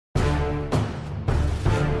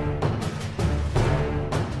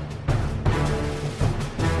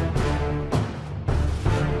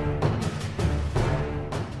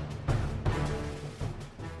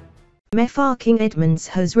Meghan King Edmonds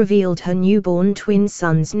has revealed her newborn twin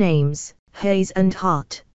sons' names, Hayes and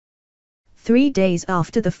Hart. 3 days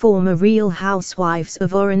after the former Real Housewives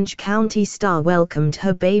of Orange County star welcomed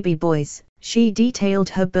her baby boys, she detailed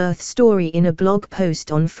her birth story in a blog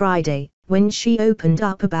post on Friday, when she opened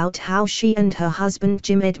up about how she and her husband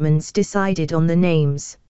Jim Edmonds decided on the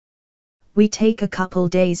names. "We take a couple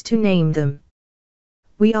days to name them.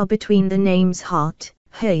 We are between the names Hart,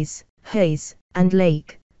 Hayes, and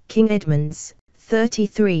Lake," King Edmonds,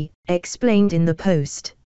 33, explained in the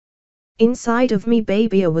post. "Inside of me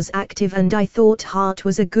baby was active and I thought Hart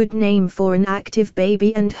was a good name for an active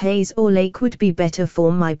baby and Hayes or Lake would be better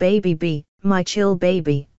for my baby B, my chill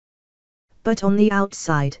baby. But on the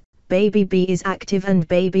outside, baby B is active and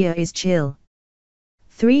baby A is chill."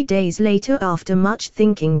 3 days later, after much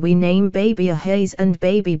thinking, we name baby A Hayes and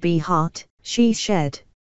baby B Hart, she shared.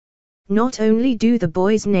 Not only do the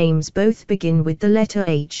boys' names both begin with the letter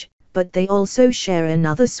H, but they also share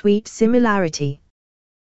another sweet similarity.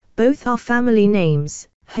 Both are family names.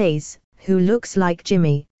 Hayes, who looks like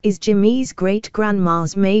Jimmy, is Jimmy's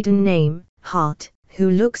great-grandma's maiden name. Hart, who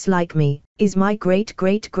looks like me, is my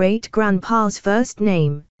great-great-great-grandpa's first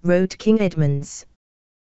name, wrote King Edmonds.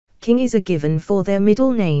 "King is a given for their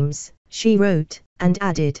middle names," she wrote, and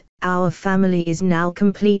added, "Our family is now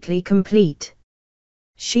completely complete."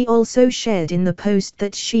 She also shared in the post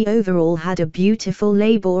that she overall had a beautiful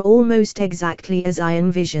labor, almost exactly as I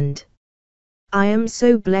envisioned. "I am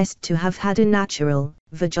so blessed to have had a natural,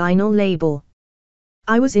 vaginal labor.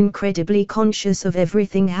 I was incredibly conscious of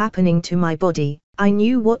everything happening to my body. I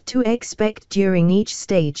knew what to expect during each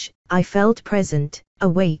stage. I felt present,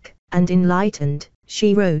 awake, and enlightened,"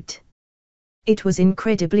 she wrote. "It was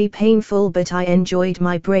incredibly painful, but I enjoyed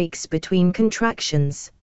my breaks between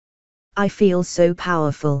contractions. I feel so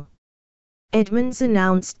powerful." Edmonds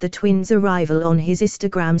announced the twins' arrival on his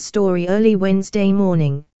Instagram story early Wednesday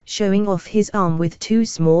morning, showing off his arm with 2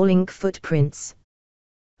 small ink footprints.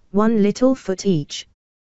 "1 little foot each.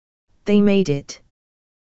 They made it.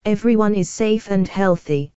 Everyone is safe and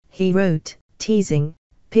healthy," he wrote, teasing,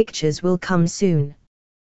 "Pictures will come soon."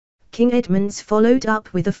 King Edmonds followed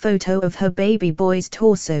up with a photo of her baby boys'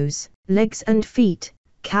 torsos, legs and feet,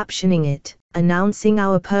 captioning it, "Announcing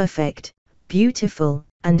our perfect, beautiful,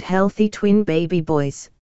 and healthy twin baby boys."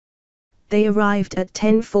 They arrived at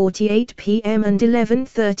 10:48 p.m. and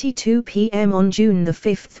 11:32 p.m. on June the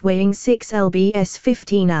 5th, weighing 6 lbs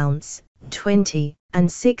 15 ounce, 20,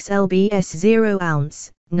 and 6 lbs 0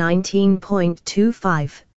 ounce,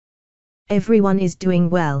 19.25. Everyone is doing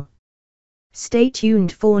well. Stay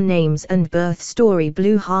tuned for names and birth story.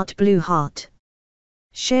 Blue Heart, Blue Heart.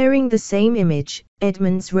 Sharing the same image,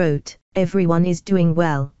 Edmonds wrote, "Everyone is doing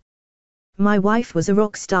well. My wife was a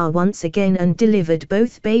rock star once again and delivered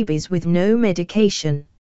both babies with no medication.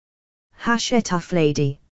 #tough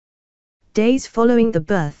lady." Days following the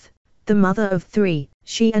birth, the mother of 3,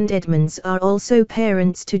 she and Edmonds are also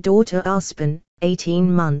parents to daughter Aspen,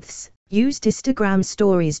 18 months, used Instagram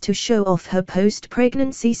stories to show off her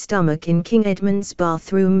post-pregnancy stomach in King Edmonds'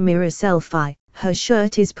 bathroom mirror selfie. Her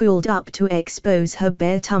shirt is pulled up to expose her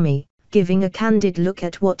bare tummy, giving a candid look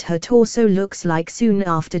at what her torso looks like soon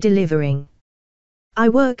after delivering. "I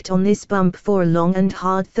worked on this bump for a long and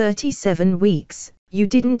hard 37 weeks, you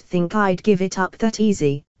didn't think I'd give it up that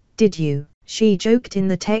easy, did you?" she joked in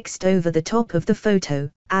the text over the top of the photo,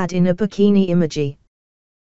 add in a bikini emoji.